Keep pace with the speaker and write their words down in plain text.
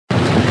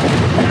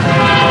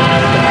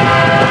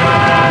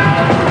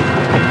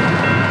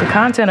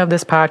content of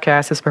this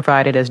podcast is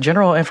provided as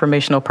general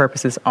informational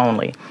purposes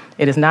only.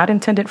 It is not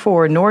intended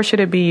for, nor should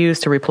it be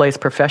used to replace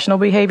professional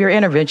behavior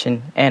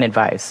intervention and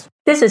advice.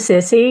 This is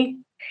Sissy.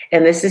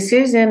 And this is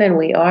Susan, and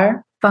we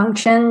are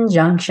Function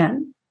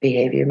Junction.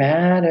 Behavior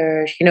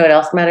Matters. You know what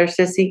else matters,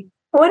 Sissy?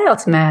 What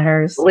else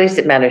matters? At least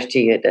it matters to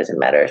you. It doesn't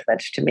matter as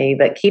much to me.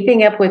 But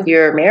keeping up with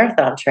your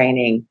marathon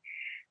training,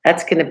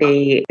 that's going to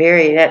be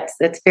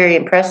that's very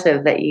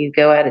impressive that you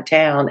go out of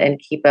town and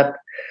keep up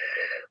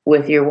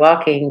with your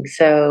walking.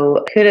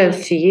 So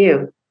kudos to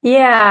you.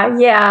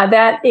 Yeah,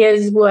 that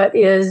is what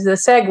is the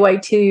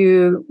segue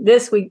to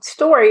this week's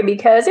story,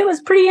 because it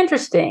was pretty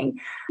interesting.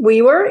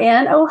 We were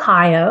in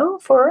Ohio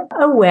for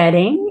a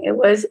wedding. It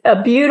was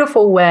a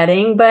beautiful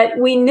wedding, but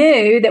we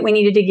knew that we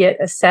needed to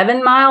get a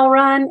 7-mile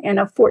run and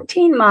a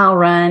 14-mile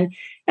run.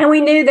 And we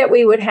knew that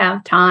we would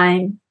have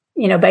time,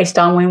 based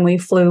on when we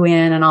flew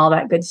in and all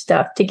that good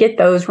stuff, to get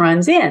those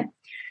runs in.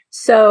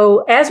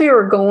 So as we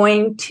were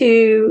going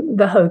to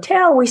the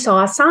hotel, we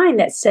saw a sign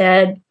that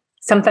said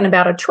something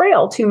about a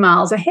trail 2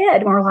 miles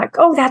ahead. And we're like,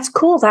 oh, that's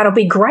cool. That'll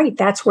be great.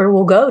 That's where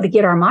we'll go to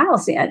get our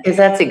miles in. Because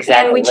that's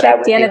exactly and we what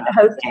checked I would in do at the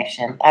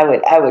hotel.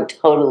 I would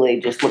totally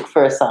just look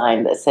for a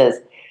sign that says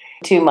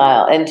 2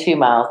 miles. In 2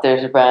 miles,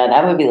 there's a run.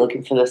 I would be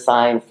looking for the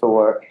sign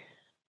for,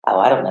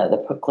 I don't know,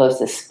 the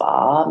closest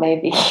spa,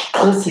 maybe,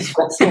 closest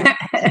restaurant.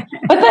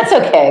 But that's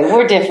okay.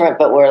 We're different,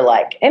 but we're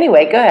alike.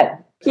 Anyway, go ahead.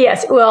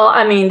 Yes. Well,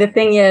 I mean, the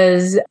thing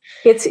is,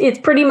 it's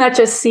pretty much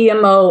a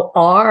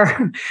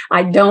CMOR.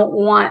 I don't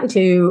want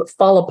to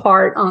fall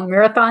apart on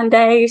marathon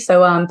day,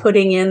 so I'm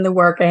putting in the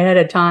work ahead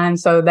of time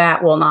so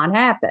that will not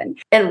happen.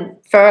 And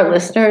for our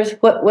listeners,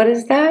 what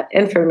is that?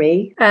 And for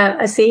me?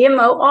 A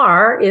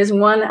CMOR is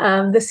one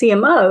of the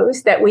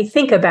CMOs that we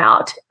think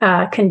about,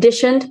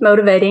 conditioned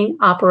motivating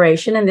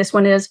operation, and this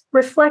one is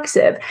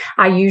reflexive.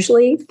 I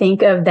usually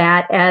think of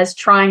that as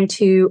trying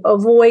to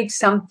avoid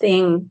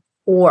something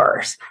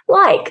worse,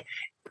 like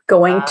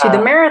going to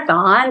the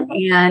marathon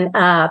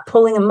and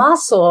pulling a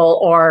muscle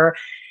or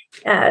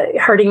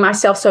hurting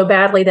myself so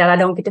badly that I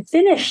don't get to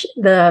finish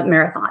the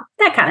marathon,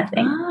 that kind of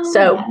thing.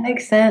 So that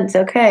makes sense.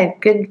 Okay,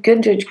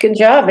 good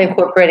job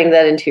incorporating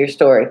that into your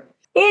story.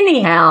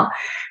 Anyhow,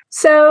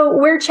 so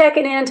we're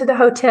checking into the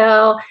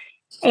hotel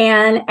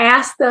and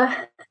asked the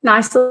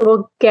nice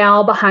little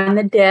gal behind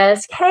the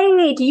desk,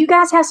 hey, do you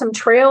guys have some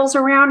trails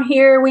around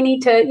here? We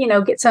need to,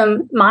 get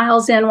some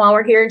miles in while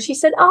we're here. And she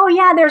said, oh,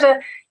 yeah, there's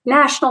a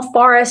national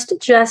forest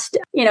just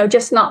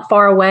not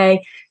far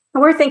away.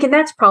 And we're thinking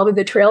that's probably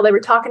the trail they were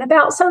talking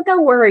about. So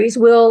no worries,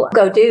 we'll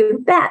go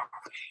do that.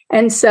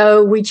 And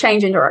so we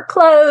change into our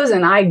clothes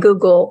and I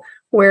Google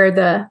where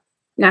the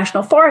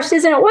national forest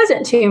is. And it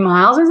wasn't 2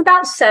 miles, it was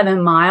about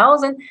 7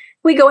 miles. And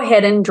we go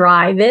ahead and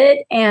drive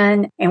it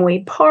and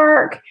we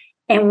park.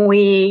 And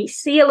we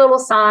see a little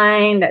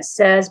sign that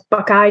says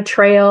Buckeye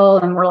Trail.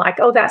 And we're like,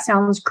 oh, that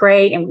sounds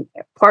great. And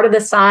part of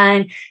the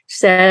sign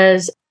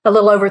says a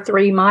little over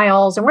 3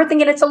 miles. And we're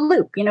thinking it's a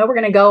loop. We're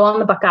going to go on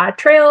the Buckeye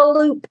Trail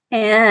loop.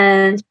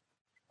 And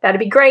that'd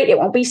be great. It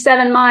won't be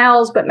 7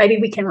 miles, but maybe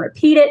we can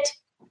repeat it.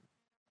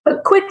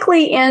 But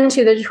quickly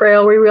into the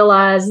trail, we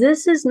realize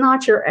this is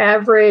not your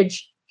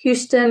average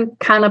Houston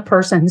kind of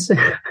person's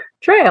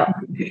trail.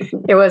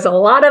 There was a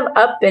lot of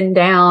up and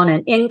down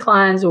and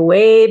inclines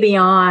way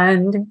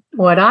beyond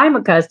what I'm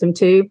accustomed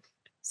to.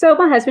 So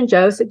my husband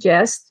Joe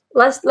suggests,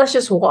 let's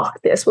just walk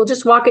this. We'll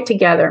just walk it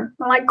together.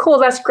 I'm like, cool,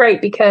 that's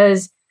great,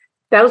 because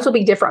those will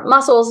be different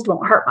muscles. It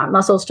won't hurt my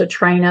muscles to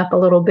train up a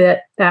little bit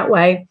that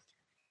way.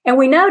 And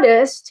we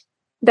noticed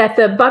that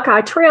the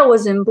Buckeye Trail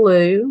was in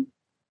blue,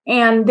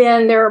 and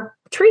then there are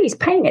trees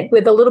painted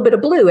with a little bit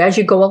of blue as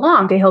you go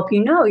along to help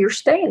you know you're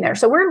staying there.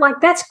 So we're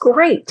like, that's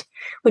great.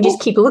 We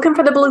just keep looking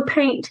for the blue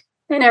paint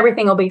and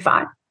everything will be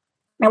fine.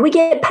 And we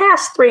get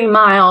past 3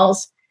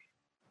 miles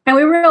and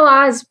we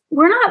realize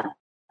we're not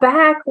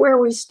back where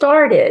we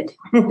started.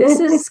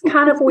 This is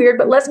kind of weird,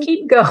 but let's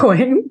keep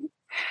going.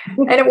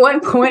 And at one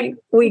point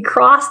we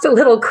crossed a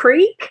little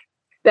creek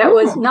that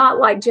was not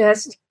like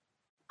just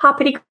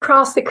hoppity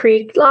cross the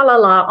creek, la, la,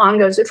 la, on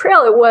goes the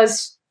trail. It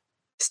was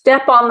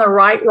step on the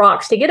right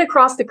rocks to get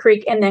across the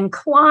creek and then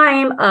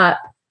climb up,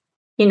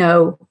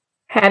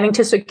 having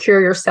to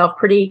secure yourself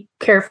pretty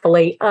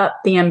carefully up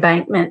the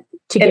embankment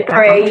to get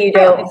back. And pray you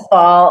don't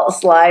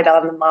slide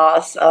on the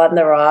moss, on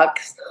the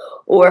rocks,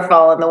 or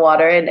fall in the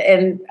water.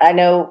 And I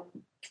know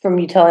from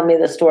you telling me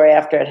the story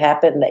after it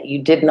happened that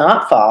you did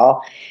not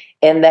fall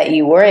and that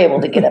you were able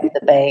to get up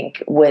the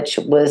bank, which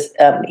was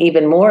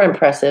even more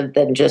impressive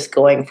than just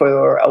going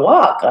for a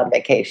walk on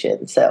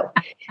vacation. So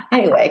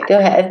anyway, go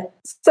ahead.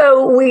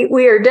 So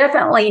we are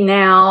definitely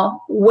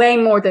now way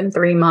more than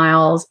 3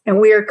 miles,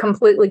 and we are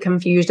completely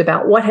confused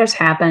about what has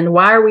happened.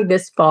 Why are we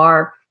this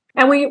far?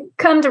 And we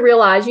come to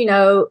realize,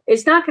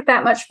 it's not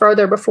that much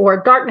further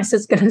before darkness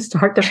is going to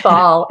start to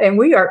fall, and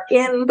we are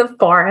in the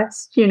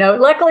forest.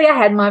 Luckily I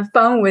had my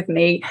phone with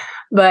me,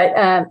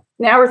 but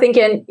now we're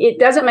thinking it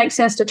doesn't make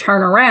sense to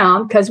turn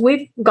around because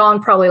we've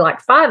gone probably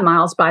like 5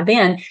 miles by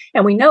then,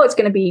 and we know it's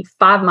going to be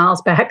 5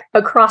 miles back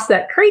across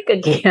that creek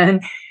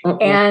again,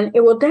 and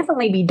it will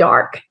definitely be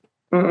dark.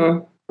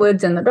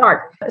 woods in the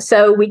dark.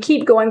 So we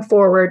keep going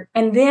forward,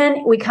 and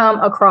then we come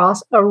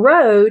across a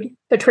road.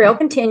 The trail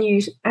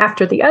continues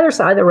after the other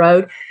side of the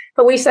road,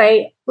 but we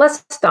say,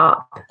 let's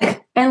stop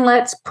and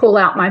let's pull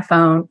out my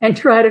phone and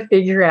try to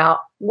figure out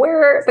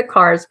where the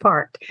car is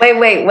parked.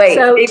 Wait.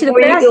 So before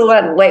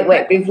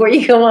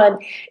you go on,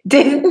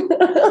 didn't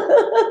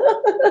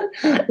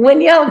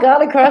when y'all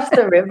got across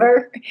the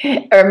river,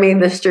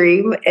 the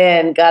stream,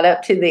 and got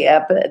up to the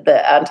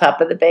on top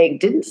of the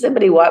bank, didn't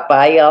somebody walk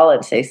by y'all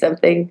and say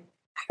something?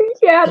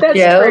 Yeah, that's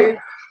true.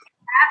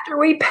 After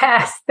we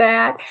passed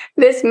that,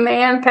 this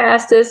man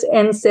passed us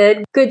and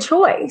said, "Good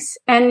choice."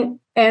 And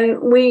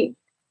we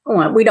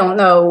don't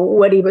know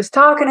what he was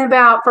talking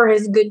about for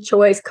his good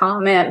choice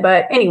comment.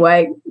 But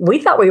anyway, we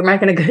thought we were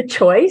making a good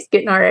choice,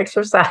 getting our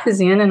exercise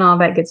in and all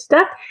that good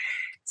stuff.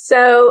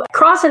 So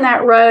crossing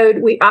that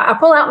road, I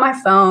pull out my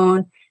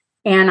phone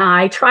and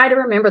I try to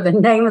remember the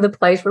name of the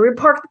place where we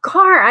parked the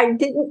car. I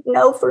didn't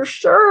know for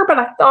sure, but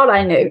I thought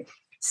I knew.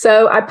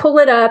 So I pull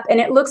it up and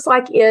it looks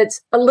like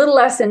it's a little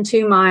less than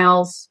 2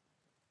 miles,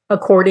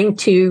 according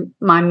to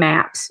my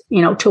maps,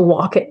 to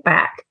walk it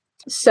back.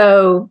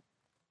 So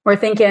we're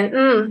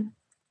thinking,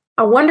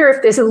 I wonder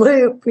if this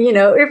loop,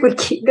 if we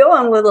keep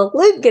going, will the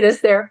loop get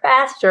us there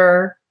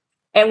faster?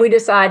 And we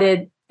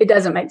decided it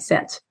doesn't make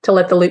sense to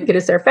let the loop get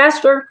us there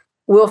faster.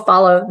 We'll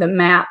follow the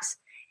maps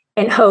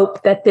and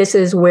hope that this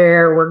is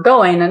where we're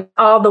going. And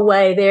all the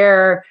way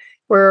there,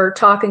 we're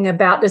talking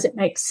about, does it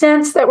make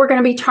sense that we're going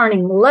to be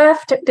turning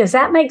left? Does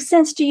that make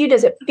sense to you?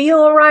 Does it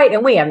feel right?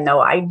 And we have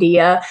no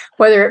idea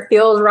whether it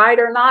feels right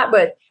or not,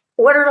 but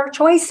what are our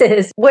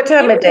choices? What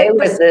time of day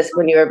was this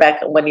when you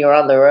were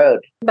on the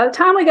road? By the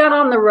time we got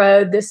on the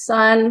road, the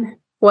sun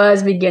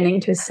was beginning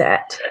to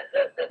set.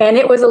 And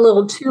it was a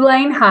little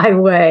 2-lane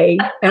highway.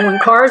 And when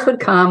cars would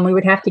come, we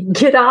would have to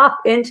get off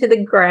into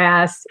the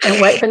grass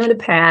and wait for them to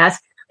pass.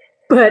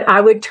 But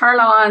I would turn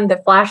on the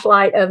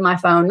flashlight of my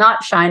phone,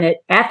 not shine it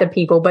at the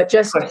people, but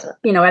just, at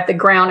the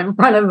ground in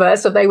front of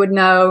us so they would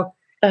know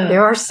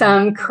there are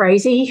some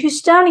crazy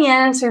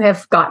Houstonians who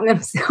have gotten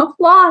themselves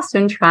lost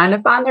and trying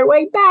to find their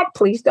way back.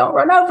 Please don't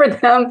run over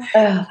them.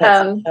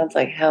 Sounds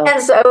like hell.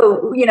 And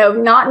so,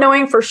 not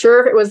knowing for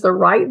sure if it was the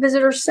right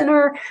visitor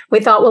center, we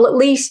thought, well, at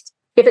least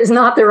if it's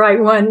not the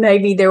right one,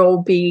 maybe there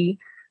will be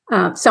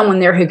someone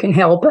there who can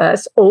help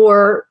us,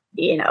 or,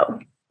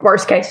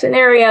 worst case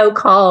scenario,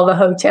 call the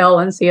hotel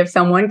and see if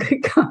someone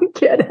could come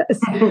get us.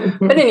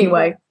 But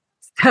anyway,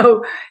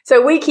 so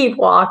we keep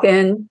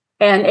walking,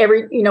 and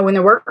when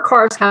there were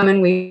cars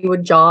coming, we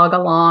would jog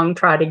along,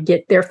 try to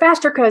get there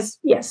faster because,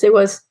 yes, it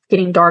was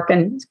getting dark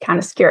and kind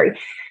of scary.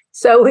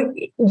 So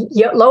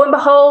lo and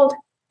behold,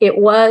 it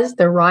was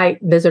the right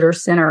visitor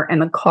center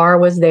and the car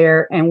was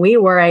there and we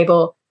were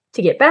able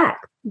to get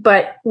back.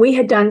 But we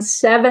had done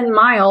 7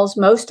 miles,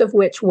 most of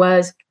which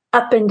was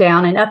up and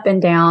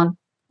down,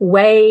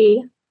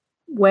 way,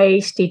 way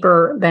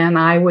steeper than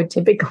I would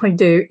typically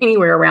do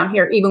anywhere around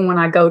here, even when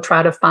I go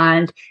try to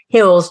find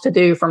hills to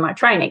do for my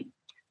training.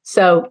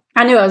 So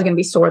I knew I was going to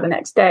be sore the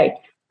next day.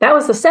 That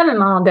was the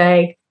 7-mile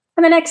day.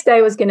 And the next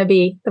day was going to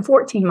be the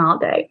 14-mile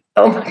day.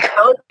 Oh, my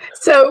God.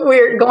 So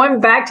we're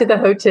going back to the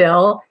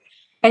hotel,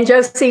 and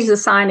Joe sees the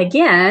sign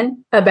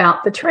again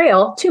about the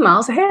trail 2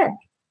 miles ahead.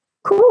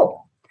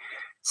 Cool.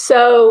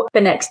 So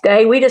the next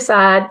day we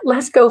decide,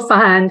 let's go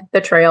find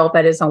the trail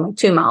that is only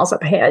 2 miles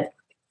up ahead.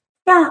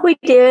 Yeah, we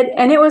did.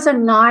 And it was a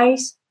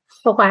nice,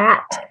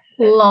 flat,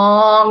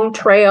 long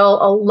trail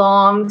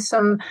along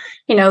some,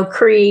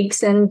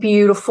 creeks and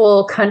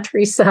beautiful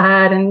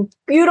countryside and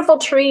beautiful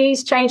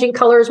trees changing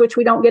colors, which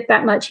we don't get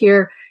that much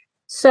here.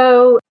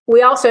 So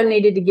we also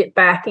needed to get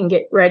back and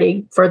get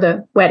ready for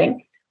the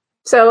wedding.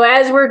 So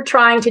as we're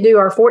trying to do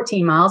our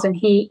 14 miles, and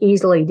he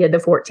easily did the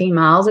 14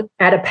 miles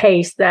at a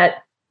pace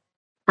that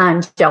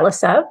I'm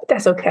jealous of, but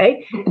that's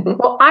okay.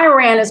 Well, I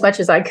ran as much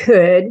as I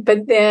could,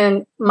 but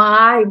then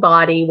my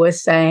body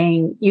was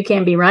saying, you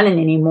can't be running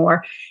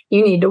anymore.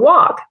 You need to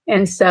walk.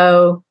 And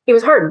so it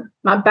was hurting.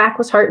 My back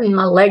was hurting.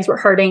 My legs were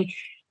hurting.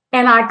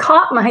 And I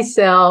caught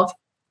myself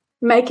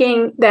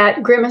making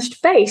that grimaced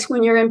face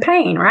when you're in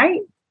pain,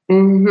 right?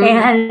 Mm-hmm.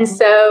 And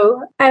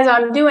so as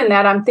I'm doing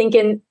that, I'm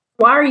thinking,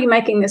 why are you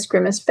making this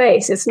grimaced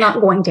face? It's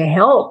not going to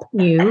help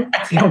you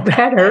feel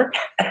better.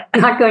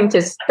 Not going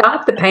to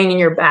stop the pain in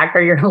your back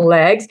or your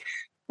legs.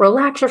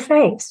 Relax your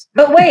face.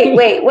 But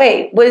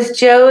wait. Was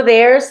Joe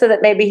there so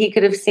that maybe he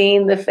could have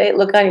seen the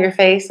look on your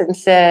face and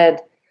said,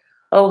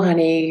 oh,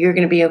 honey, you're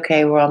going to be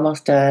okay. We're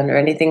almost done, or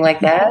anything like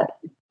that?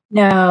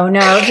 No.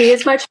 He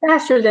is much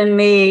faster than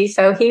me.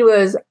 So he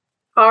was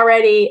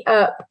already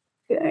up,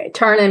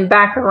 turning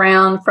back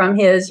around from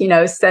his,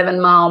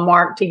 7-mile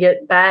mark to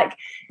get back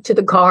to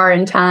the car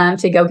in time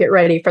to go get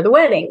ready for the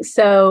wedding.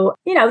 So,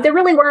 there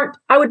really weren't,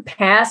 I would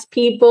pass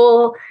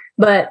people,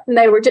 but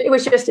it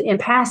was just in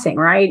passing,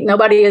 right?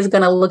 Nobody is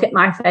going to look at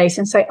my face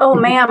and say, oh,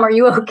 ma'am, are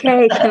you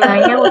okay? Can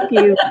I help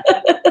you?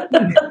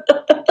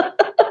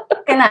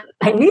 And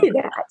I knew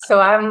that. So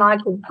I'm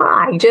like,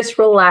 why? Just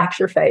relax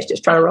your face.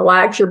 Just try to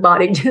relax your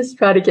body. Just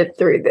try to get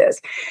through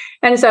this.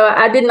 And so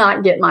I did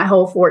not get my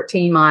whole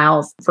 14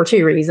 miles for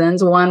two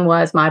reasons. One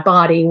was my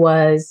body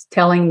was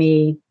telling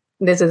me,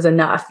 this is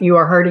enough. You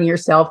are hurting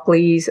yourself.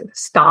 Please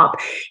stop.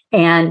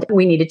 And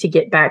we needed to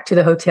get back to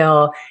the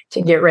hotel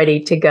to get ready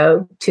to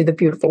go to the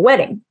beautiful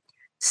wedding.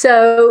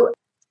 So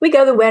we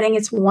go to the wedding.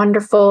 It's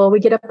wonderful. We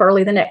get up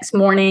early the next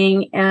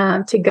morning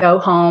to go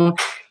home,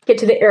 get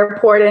to the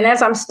airport. And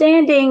as I'm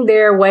standing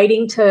there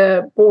waiting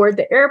to board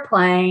the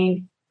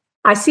airplane,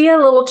 I see a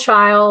little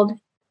child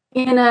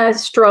in a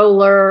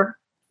stroller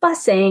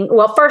fussing.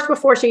 Well, first,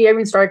 before she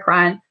even started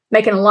crying,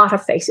 making a lot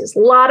of faces.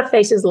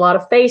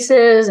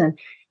 And,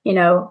 you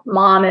know,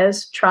 mom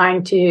is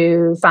trying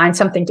to find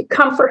something to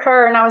comfort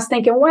her. And I was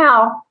thinking,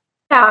 wow,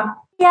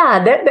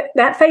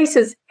 that face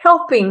is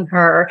helping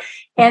her.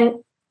 And,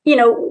 you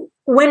know,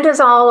 when does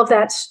all of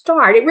that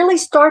start? It really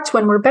starts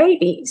when we're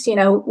babies. You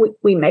know,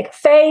 we make a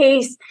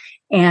face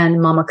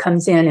and mama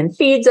comes in and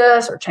feeds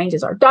us or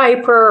changes our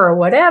diaper or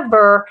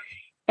whatever.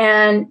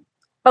 And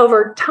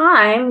over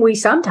time, we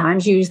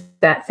sometimes use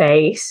that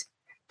face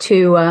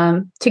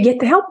to get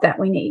the help that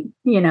we need,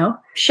 you know?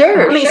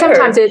 Sure.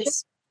 Sometimes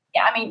it's,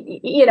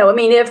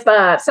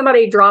 if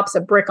somebody drops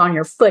a brick on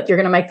your foot, you're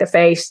going to make the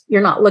face.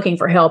 You're not looking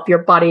for help.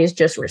 Your body is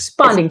just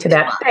responding to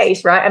that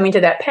face, right?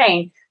 To that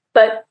pain.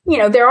 But, you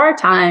know, there are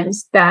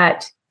times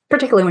that,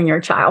 particularly when you're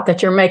a child,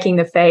 that you're making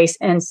the face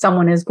and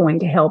someone is going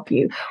to help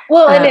you.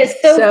 Well, and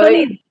it's so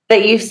funny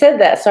that you said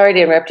that. Sorry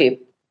to interrupt you.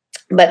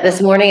 But this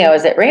morning I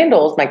was at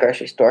Randall's, my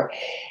grocery store,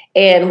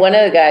 and one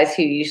of the guys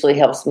who usually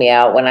helps me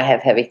out when I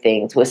have heavy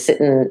things was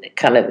sitting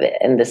kind of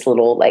in this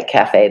little like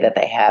cafe that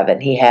they have.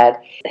 And he had,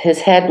 his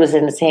head was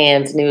in his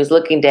hands and he was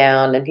looking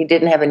down and he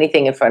didn't have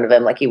anything in front of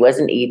him. Like he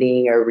wasn't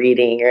eating or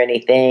reading or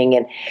anything.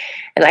 And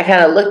I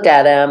kind of looked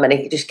at him and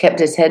he just kept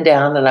his head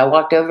down. And I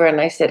walked over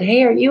and I said,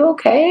 "Hey, are you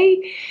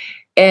okay?"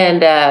 And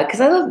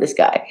because I love this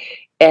guy.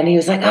 And he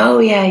was like, "Oh,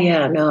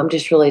 yeah, no, I'm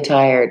just really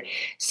tired."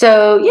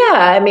 So,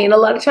 yeah, a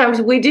lot of times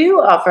we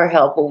do offer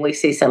help when we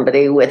see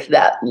somebody with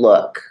that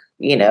look,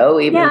 you know,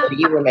 even though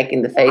you were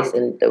making the face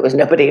and there was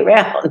nobody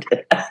around.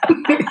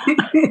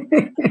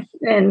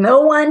 And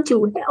no one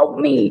to help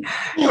me,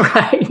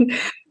 right?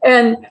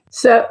 And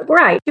so,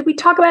 right. Did we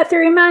talk about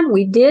theory of mind?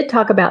 We did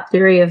talk about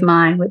theory of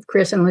mind with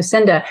Chris and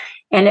Lucinda.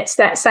 And it's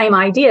that same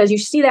idea. As you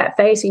see that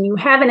face and you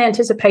have an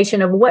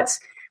anticipation of what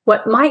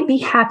might be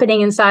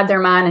happening inside their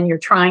mind, and you're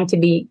trying to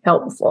be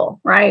helpful,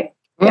 right?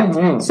 Mm-hmm.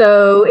 Yeah.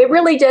 So it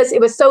really does. It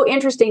was so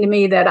interesting to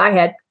me that I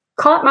had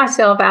caught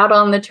myself out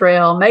on the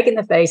trail making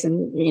the face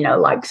and, you know,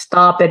 like,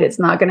 stop it. It's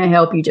not going to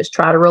help you. Just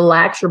try to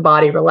relax your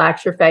body,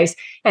 relax your face.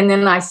 And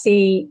then I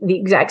see the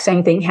exact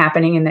same thing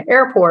happening in the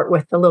airport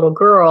with the little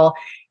girl.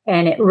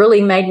 And it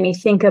really made me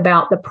think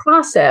about the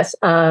process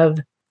of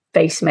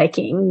face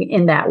making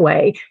in that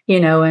way, you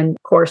know, and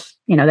of course,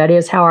 you know, that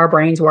is how our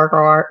brains work.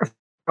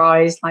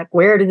 Always like,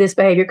 where did this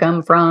behavior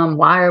come from?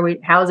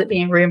 How is it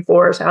being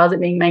reinforced? How is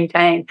it being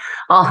maintained?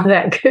 All of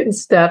that good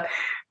stuff.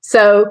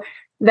 So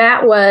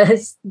that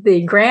was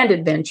the grand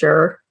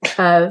adventure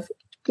of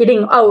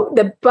getting,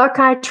 the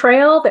Buckeye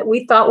Trail that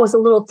we thought was a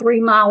little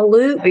 3-mile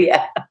loop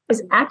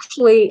is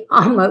actually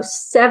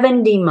almost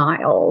 70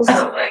 miles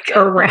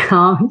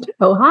around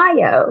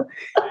Ohio.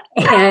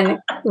 And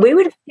we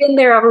would have been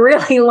there a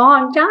really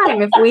long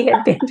time if we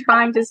had been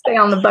trying to stay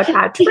on the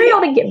Buckeye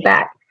Trail to get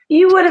back.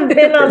 You would have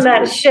been on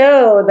that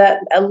show, that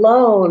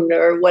Alone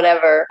or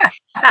whatever.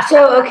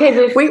 So, okay,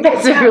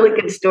 that's a really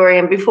good story.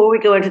 And before we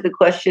go into the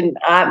question,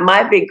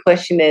 my big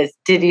question is,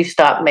 did you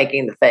stop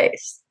making the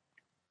face?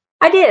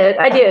 I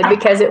did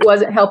because it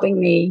wasn't helping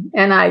me.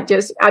 And I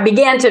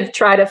began to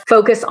try to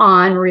focus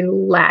on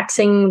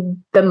relaxing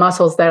the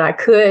muscles that I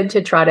could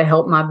to try to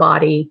help my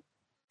body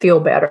feel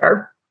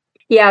better.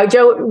 Yeah,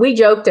 we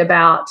joked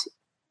about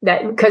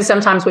that because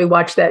sometimes we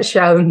watch that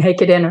show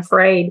Naked and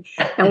Afraid,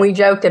 and we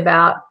joked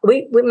about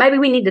maybe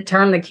we need to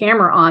turn the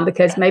camera on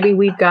because maybe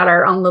we've got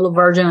our own little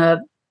version of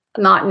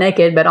not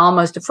naked but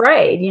almost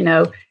afraid, you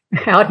know,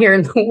 out here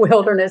in the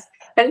wilderness.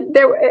 And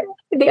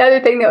the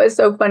other thing that was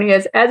so funny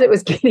is as it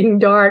was getting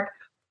dark,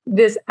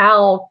 this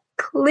owl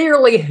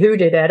clearly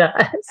hooted at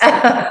us.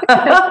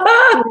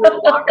 We were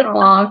walking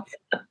along.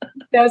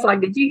 I was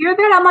like, "Did you hear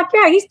that?" I'm like,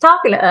 "Yeah, he's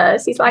talking to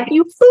us." He's like,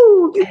 "You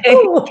fool, you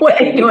fool.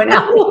 What are you doing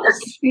out here?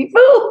 You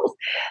fool."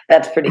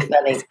 That's pretty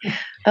funny.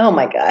 Oh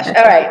my gosh.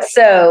 All right.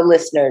 So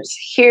listeners,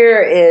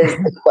 here is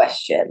the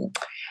question.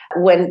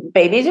 When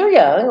babies are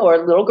young, or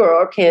little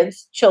girl or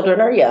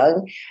children are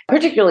young,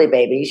 particularly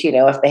babies, you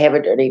know, if they have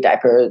a dirty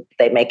diaper,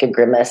 they make a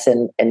grimace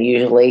and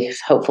usually,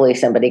 hopefully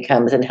somebody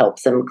comes and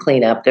helps them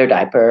clean up their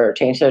diaper or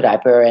change their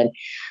diaper. And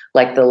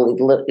like the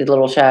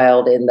little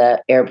child in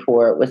the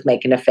airport was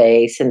making a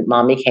face and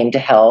mommy came to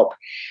help.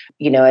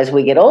 You know, as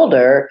we get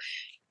older,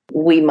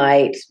 we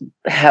might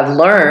have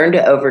learned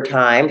over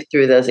time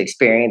through those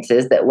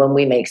experiences that when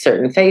we make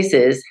certain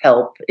faces,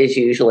 help is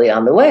usually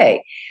on the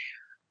way.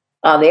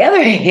 On the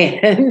other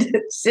hand,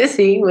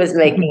 Sissy was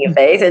making a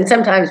face, and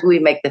sometimes we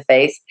make the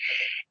face,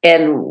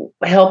 and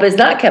help is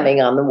not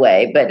coming on the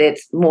way, but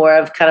it's more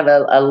of kind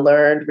of a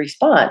learned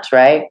response,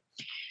 right?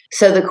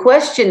 So the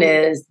question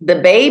is, the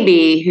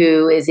baby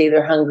who is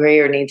either hungry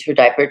or needs her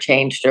diaper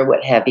changed or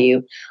what have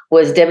you,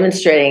 was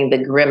demonstrating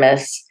the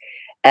grimace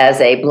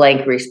as a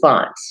blank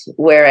response,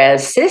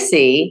 whereas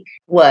Sissy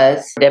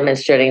was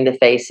demonstrating the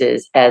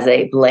faces as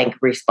a blank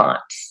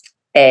response.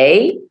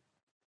 A,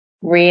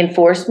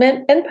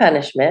 reinforcement and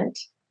punishment.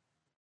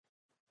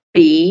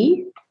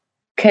 B,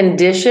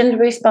 conditioned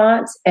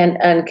response and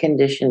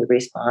unconditioned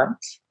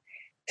response.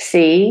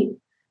 C,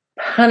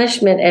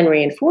 punishment and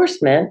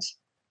reinforcement.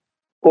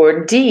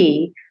 Or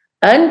D,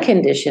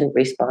 unconditioned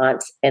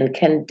response and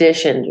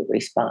conditioned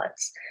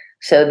response.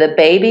 So the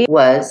baby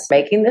was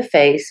making the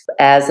face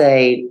as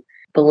a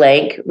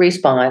blank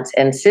response,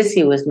 and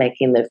Sissy was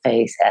making the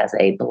face as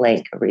a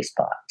blank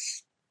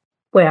response.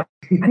 Well,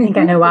 I think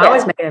I know why I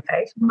was making a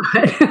face.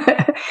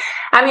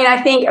 I mean,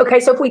 I think, okay,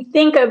 so if we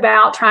think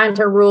about trying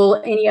to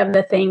rule any of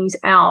the things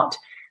out,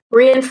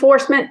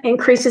 reinforcement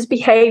increases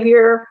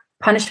behavior,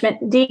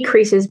 punishment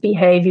decreases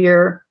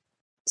behavior.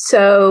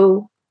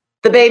 So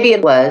the baby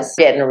was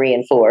getting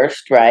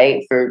reinforced,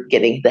 right, for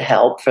getting the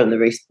help from the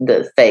face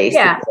that they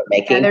were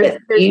making.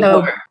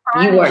 Yeah,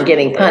 you weren't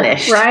getting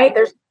punished, right?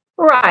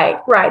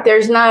 Right.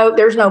 There's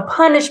no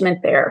punishment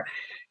there.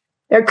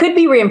 There could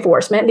be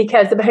reinforcement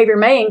because the behavior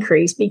may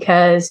increase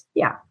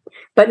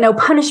but no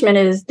punishment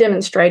is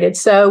demonstrated.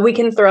 So we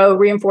can throw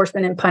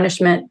reinforcement and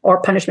punishment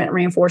or punishment and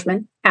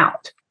reinforcement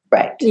out.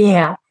 Right.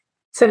 Yeah.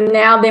 So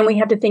now then we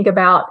have to think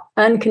about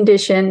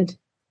unconditioned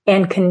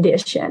and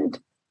conditioned.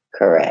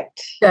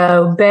 Correct.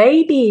 So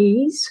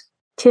babies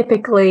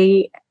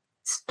typically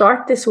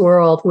start this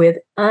world with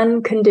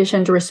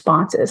unconditioned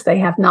responses. They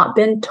have not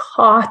been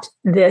taught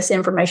this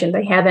information.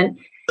 They haven't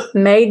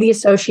made the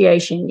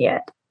association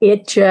yet.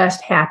 It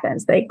just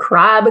happens. They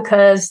cry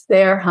because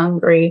they're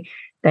hungry.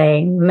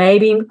 They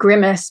maybe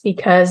grimace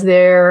because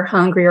they're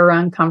hungry or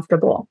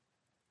uncomfortable.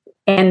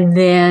 And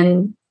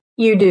then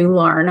you do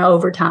learn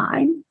over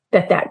time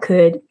that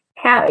could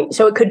have.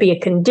 So it could be a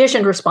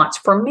conditioned response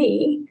for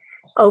me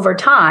over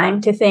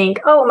time to think,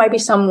 oh, maybe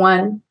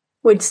someone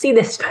would see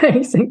this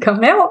face and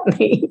come help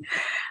me.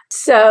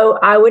 So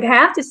I would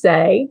have to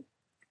say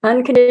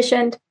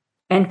unconditioned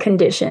and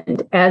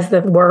conditioned as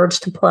the words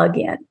to plug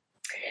in.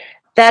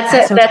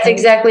 That's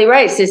exactly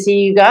right,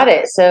 Sissy. You got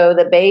it. So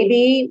the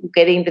baby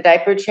getting the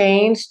diaper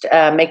changed,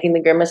 making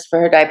the grimace for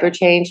her diaper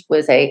changed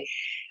was a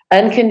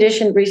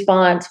unconditioned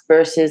response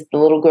versus the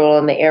little girl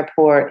in the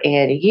airport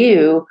and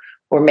you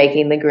were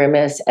making the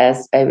grimace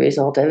as a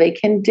result of a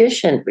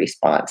conditioned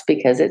response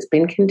because it's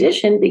been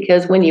conditioned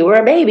because when you were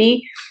a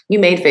baby, you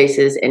made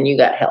faces and you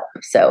got help.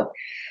 So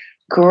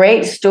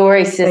great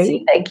story,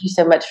 Sissy. Thank you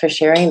so much for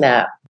sharing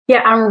that.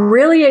 Yeah, I'm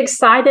really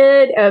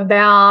excited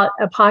about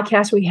a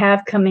podcast we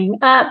have coming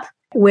up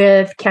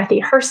with Kathy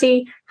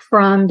Hersey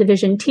from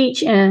Division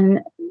Teach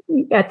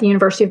at the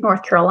University of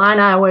North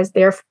Carolina. I was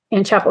there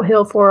in Chapel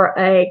Hill for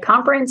a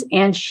conference,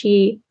 and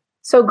she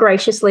so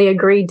graciously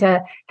agreed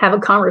to have a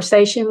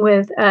conversation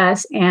with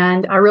us.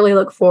 And I really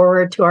look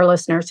forward to our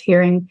listeners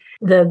hearing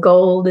the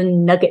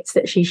golden nuggets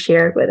that she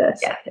shared with us.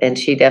 Yeah, and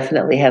she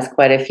definitely has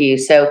quite a few.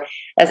 So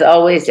as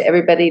always, to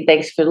everybody,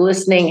 thanks for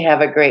listening.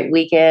 Have a great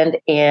weekend.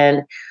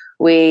 And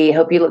we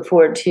hope you look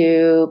forward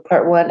to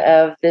part 1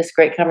 of this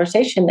great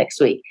conversation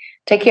next week.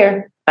 Take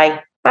care.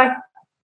 Bye. Bye.